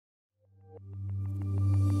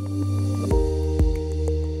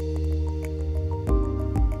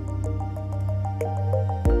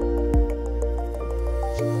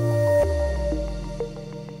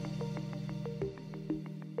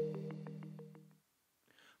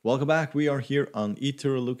Welcome back. We are here on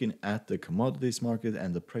Ether looking at the commodities market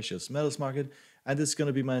and the precious metals market. And this is going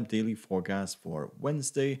to be my daily forecast for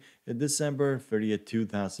Wednesday, December 30th,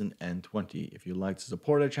 2020. If you'd like to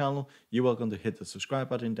support our channel, you're welcome to hit the subscribe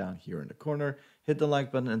button down here in the corner, hit the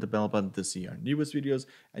like button and the bell button to see our newest videos.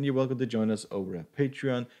 And you're welcome to join us over at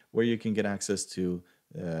Patreon, where you can get access to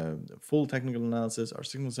full technical analysis, our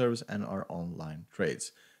signal service, and our online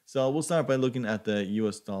trades. So we'll start by looking at the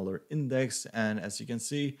US dollar index, and as you can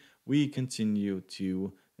see, we continue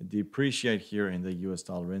to depreciate here in the US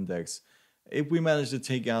dollar index. If we manage to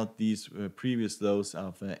take out these previous lows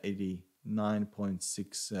of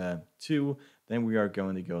 89.62, then we are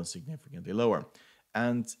going to go significantly lower.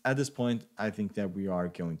 And at this point, I think that we are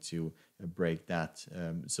going to break that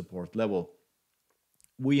support level.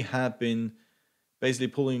 We have been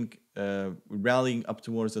basically rallying up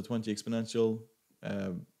towards the 20 exponential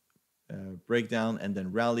breakdown, and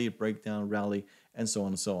then rally, breakdown, rally, and so on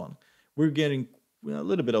and so on. We're getting a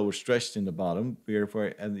little bit overstretched in the bottom.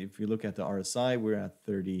 And if you look at the RSI, we're at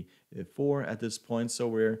 34 at this point, so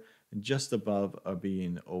we're just above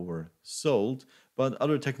being oversold. But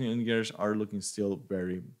other technical indicators are looking still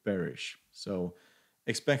very bearish. So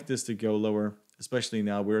expect this to go lower, especially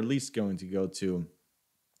now. We're at least going to go to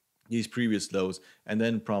these previous lows and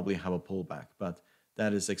then probably have a pullback, but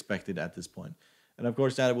that is expected at this point. And of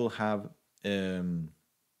course, that will have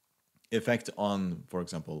effect on, for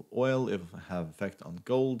example, oil. It will have effect on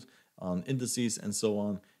gold, on indices, and so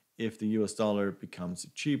on. If the US dollar becomes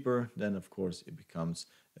cheaper, then of course it becomes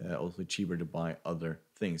also cheaper to buy other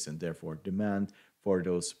things, and therefore demand for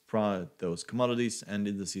those commodities and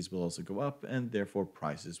indices will also go up, and therefore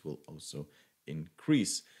prices will also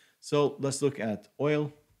increase. So let's look at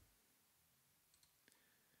oil.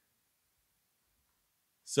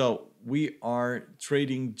 So we are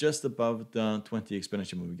trading just above the 20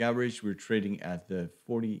 exponential moving average. We're trading at the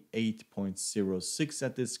 48.06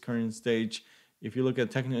 at this current stage. If you look at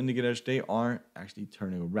technical indicators, they are actually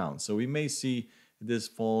turning around. So we may see this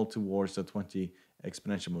fall towards the 20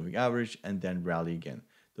 exponential moving average and then rally again.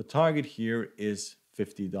 The target here is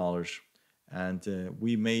 $50, and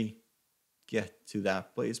we may get to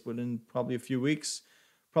that place within probably a few weeks.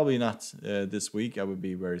 Probably not this week. I would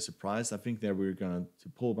be very surprised. I think that we're going to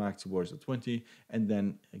pull back towards the 20 and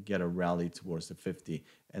then get a rally towards the 50.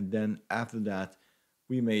 And then after that,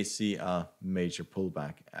 we may see a major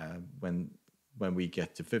pullback when we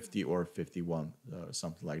get to 50 or 51,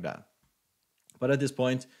 something like that. But at this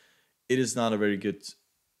point, it is not a very good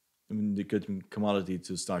commodity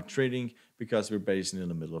to start trading because we're basically in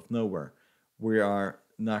the middle of nowhere. We are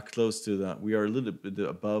not close to we are a little bit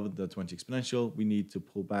above the 20 exponential. We need to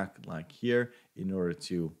pull back like here in order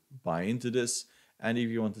to buy into this. And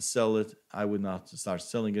if you want to sell it, I would not start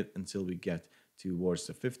selling it until we get towards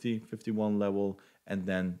the 50, 51 level, and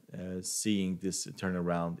then seeing this turn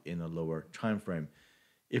around in a lower time frame.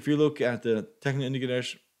 If you look at the technical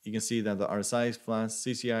indicators, you can see that the RSI is flat,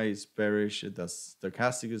 CCI is bearish, the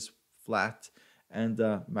stochastic is flat, and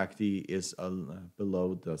the MACD is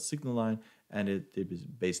below the signal line, and it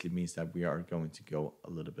basically means that we are going to go a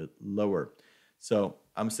little bit lower. So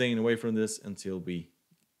I'm staying away from this until we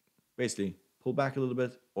basically pull back a little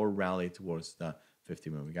bit or rally towards the 50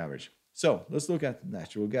 moving average. So let's look at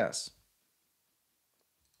natural gas.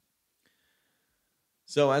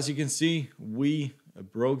 So as you can see, we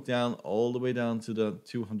broke down all the way down to the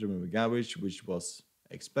 200 moving average, which was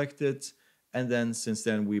expected. And then since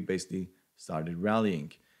then, we basically started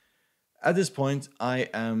rallying. At this point,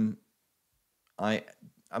 I'm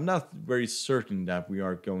not very certain that we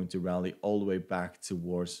are going to rally all the way back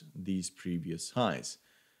towards these previous highs.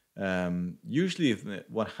 Usually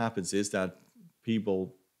what happens is that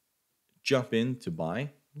people jump in to buy,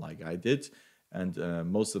 like I did, and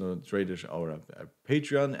most of the traders are a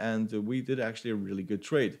Patreon, and we did actually a really good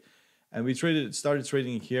trade. And we started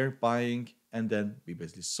trading here, buying, and then we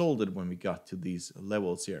basically sold it when we got to these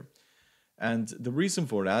levels here. And the reason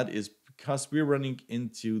for that is because we're running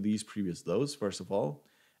into these previous lows, first of all,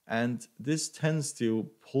 and this tends to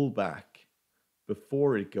pull back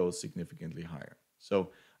before it goes significantly higher. So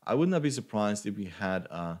I would not be surprised if we had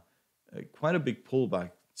quite a big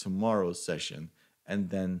pullback tomorrow's session and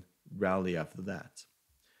then rally after that.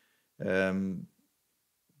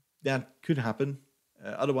 That could happen.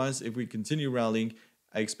 Otherwise, if we continue rallying,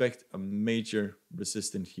 I expect a major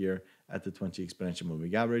resistance here at the 20 exponential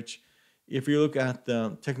moving average. If you look at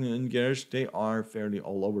the technical indicators, they are fairly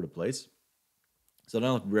all over the place. So they're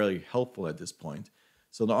not really helpful at this point.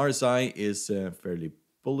 So the RSI is fairly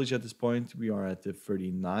bullish at this point. We are at the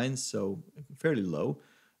 39, so fairly low.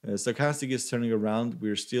 Stochastic is turning around.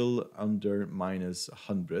 We're still under minus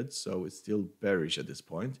 100, so it's still bearish at this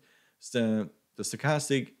point. So the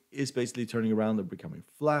stochastic is basically turning around and becoming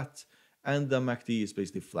flat, and the MACD is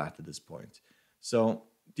basically flat at this point. So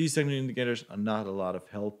these technical indicators are not a lot of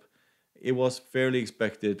help. It was fairly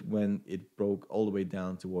expected when it broke all the way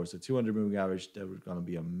down towards the 200 moving average. There was going to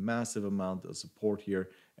be a massive amount of support here,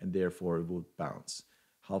 and therefore it will bounce.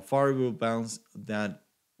 How far it will bounce, that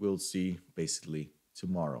we'll see basically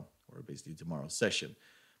tomorrow, or basically tomorrow's session.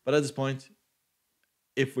 But at this point,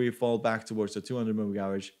 if we fall back towards the 200 moving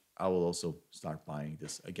average, I will also start buying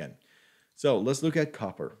this again. So let's look at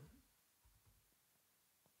copper.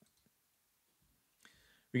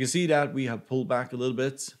 We can see that we have pulled back a little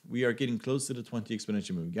bit. We are getting close to the 20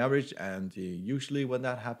 exponential moving average, and usually when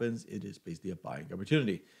that happens, it is basically a buying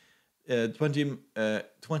opportunity. 20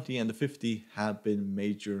 and the 50 have been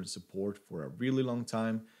major support for a really long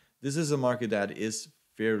time. This is a market that is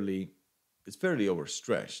fairly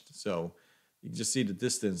overstretched. So you can just see the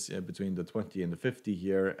distance between the 20 and the 50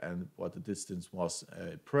 here, and what the distance was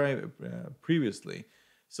previously.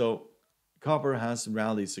 So copper has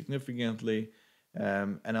rallied significantly.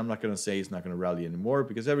 And I'm not going to say it's not going to rally anymore,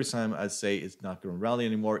 because every time I say it's not going to rally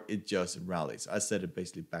anymore, it just rallies. I said it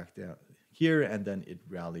basically back down here, and then it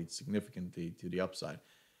rallied significantly to the upside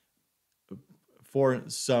for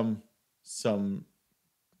some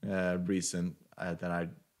reason that I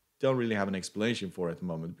don't really have an explanation for at the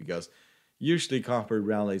moment, because usually copper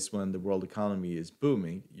rallies when the world economy is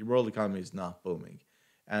booming. The world economy is not booming.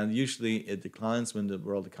 And usually it declines when the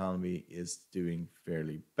world economy is doing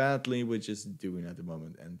fairly badly, which is doing at the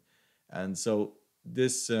moment. And so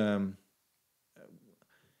this, whether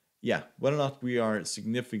or not we are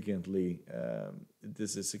significantly,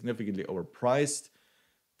 this is significantly overpriced,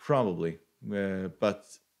 probably,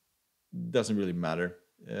 but doesn't really matter.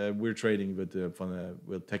 We're trading with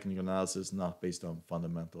technical analysis, not based on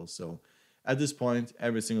fundamentals. So at this point,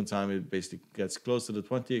 every single time it basically gets close to the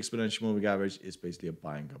 20 exponential moving average, it's basically a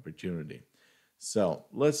buying opportunity. So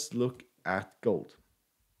let's look at gold.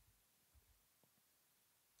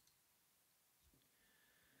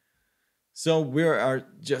 So we are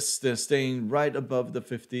just staying right above the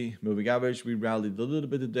 50 moving average. We rallied a little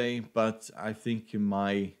bit today, but I think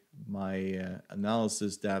my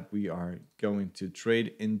analysis that we are going to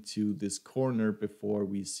trade into this corner before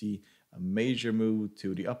we see a major move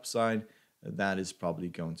to the upside, that is probably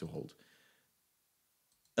going to hold.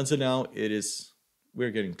 And so now we're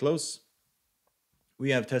getting close. We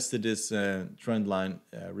have tested this trend line,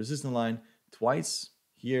 resistance line twice,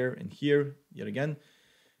 here and here, yet again,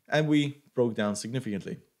 and we broke down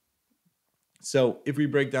significantly. So if we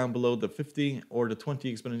break down below the 50 or the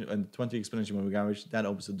 20 exponential moving average, that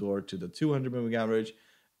opens the door to the 200 moving average.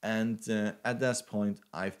 And at that point,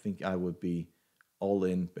 I think I would be all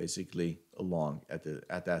in, basically along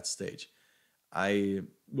at that stage. I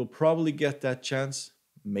will probably get that chance,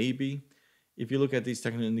 maybe. If you look at these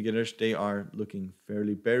technical indicators, they are looking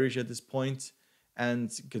fairly bearish at this point. And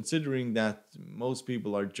considering that most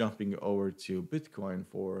people are jumping over to Bitcoin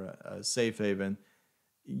for a safe haven,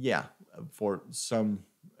 for some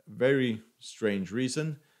very strange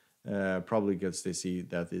reason, probably because they see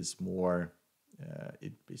that it's more,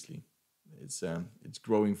 it's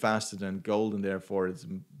growing faster than gold, and therefore it's a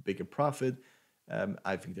bigger profit.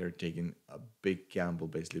 I think they're taking a big gamble,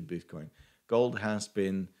 basically Bitcoin. Gold has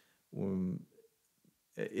been,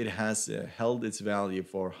 it has held its value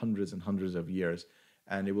for hundreds and hundreds of years,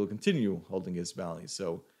 and it will continue holding its value.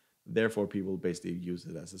 So therefore, people basically use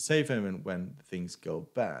it as a safe haven when things go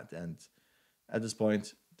bad. And at this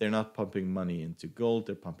point, they're not pumping money into gold,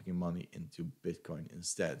 they're pumping money into Bitcoin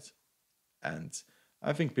instead. And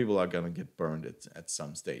I think people are going to get burned at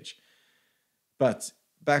some stage. But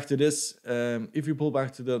back to this, if you pull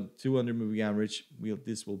back to the 200 moving average,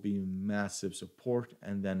 this will be massive support,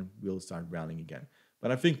 and then we'll start rallying again.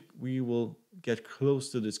 But I think we will get close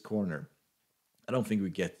to this corner. I don't think we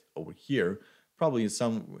get over here. Probably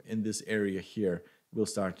in this area here, we'll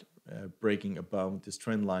start breaking above this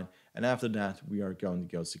trend line. And after that, we are going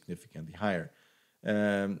to go significantly higher.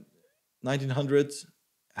 1900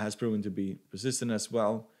 has proven to be resistant as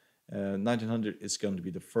well. 1900 is going to be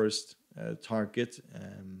the first target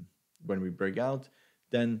when we break out.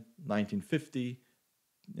 Then 1950,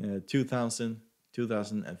 2000,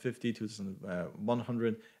 2050,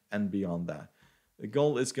 2100, and beyond that. The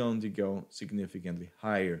goal is going to go significantly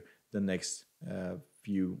higher the next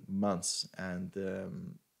few months, and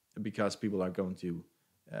because people are going to,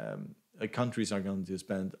 countries are going to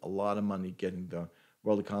spend a lot of money getting the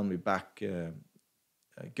world economy back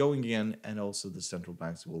going again, and also the central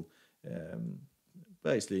banks will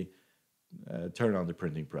basically turn on the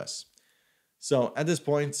printing press. So at this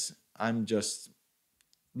point, I'm just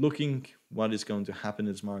looking what is going to happen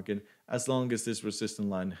in this market. As long as this resistance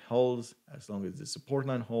line holds, as long as this support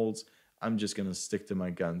line holds, I'm just going to stick to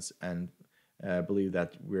my guns and believe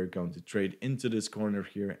that we're going to trade into this corner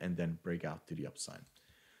here and then break out to the upside.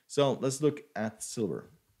 So let's look at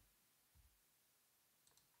silver.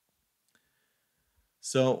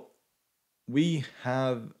 So we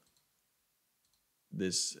have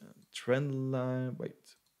this trend line,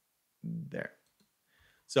 wait, there.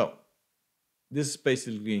 So this is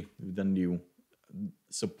basically the new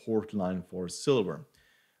support line for silver.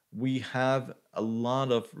 We have a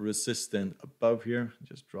lot of resistance above here.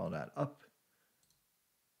 Just draw that up.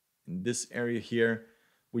 In this area here,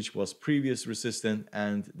 which was previous resistance,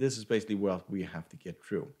 and this is basically what we have to get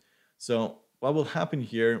through. So what will happen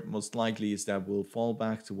here most likely is that we'll fall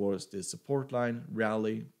back towards the support line,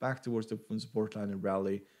 rally, back towards the support line and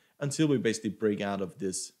rally until we basically break out of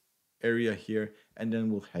this area here, and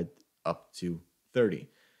then we'll head up to 30.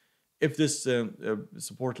 If this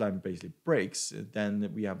support line basically breaks,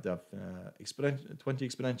 then we have the 20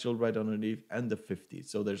 exponential right underneath and the 50.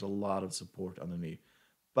 So there's a lot of support underneath.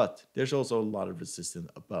 But there's also a lot of resistance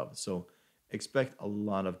above. So expect a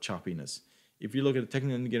lot of choppiness. If you look at the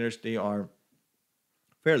technical indicators, they are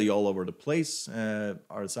fairly all over the place.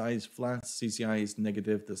 RSI is flat, CCI is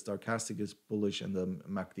negative, the stochastic is bullish, and the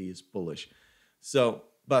MACD is bullish. So,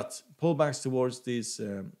 but pullbacks towards this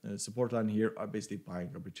support line here are basically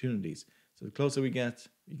buying opportunities. So the closer we get,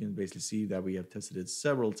 you can basically see that we have tested it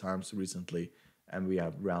several times recently, and we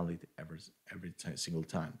have rallied every single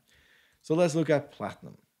time. So let's look at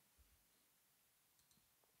platinum.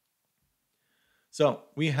 So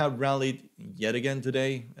we have rallied yet again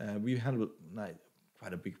today. We had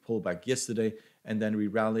quite a big pullback yesterday, and then we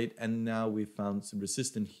rallied, and now we found some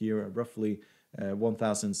resistance here, roughly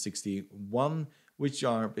 1061, which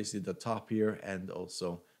are basically the top here and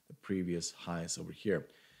also the previous highs over here.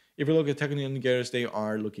 If you look at technical indicators, they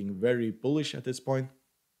are looking very bullish at this point.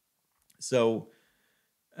 So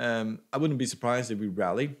I wouldn't be surprised if we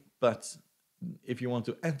rally, but if you want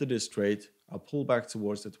to enter this trade, a pullback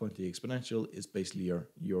towards the 20 exponential is basically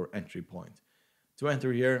your entry point. To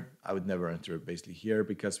enter here, I would never enter it basically here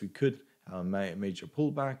because we could have a major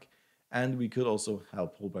pullback, and we could also have a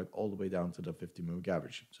pullback all the way down to the 50-moving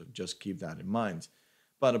average. So just keep that in mind.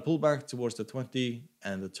 But a pullback towards the 20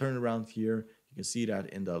 and the turnaround here, you can see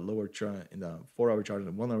that in the lower chart, in the 4-hour chart and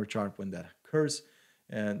the 1-hour chart when that occurs.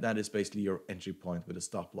 And that is basically your entry point with a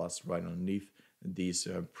stop loss right underneath these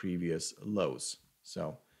previous lows.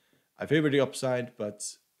 So I favor the upside, but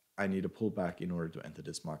I need a pullback in order to enter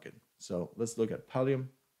this market. So let's look at palladium.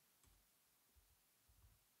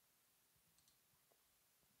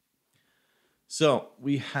 So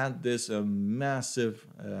we had this massive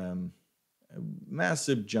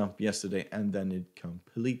jump yesterday, and then it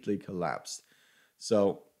completely collapsed.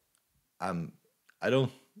 So I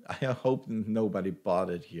hope nobody bought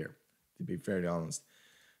it here, to be fairly honest.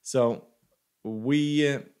 So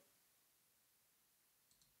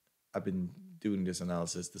I've been doing this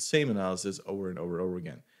analysis, the same analysis over and over and over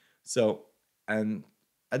again. So, and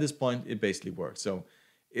at this point, it basically works. So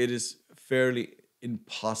it is fairly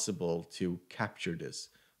impossible to capture this.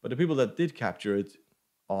 But the people that did capture it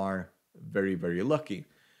are very, very lucky,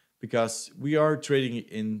 because we are trading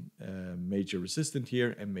in major resistance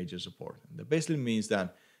here and major support. And that basically means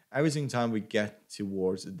that every single time we get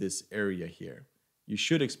towards this area here, you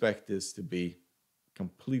should expect this to be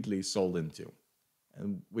completely sold into,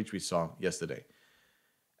 and which we saw yesterday.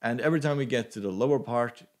 And every time we get to the lower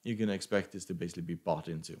part, you can expect this to basically be bought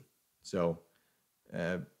into. So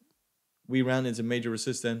we ran into major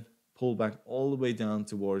resistance, pulled back all the way down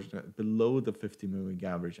towards below the 50-moving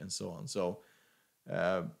average and so on. So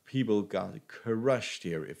people got crushed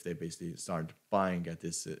here if they basically started buying at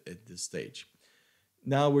this stage.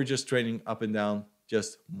 Now we're just trading up and down,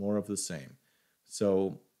 just more of the same.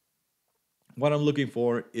 So what I'm looking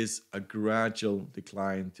for is a gradual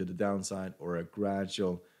decline to the downside, or a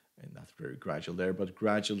gradual, and not very gradual there, but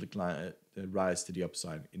gradual decline, rise to the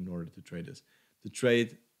upside in order to trade this. To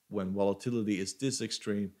trade when volatility is this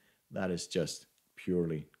extreme, that is just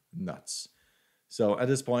purely nuts. So at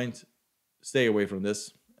this point, stay away from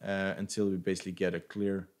this until we basically get a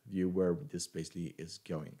clear view where this basically is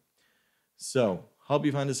going. So hope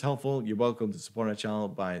you find this helpful. You're welcome to support our channel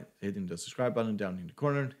by hitting the subscribe button down in the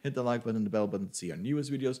corner, hit the like button, the bell button to see our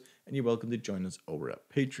newest videos, and you're welcome to join us over at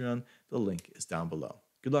Patreon. The link is down below.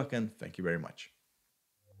 Good luck and thank you very much.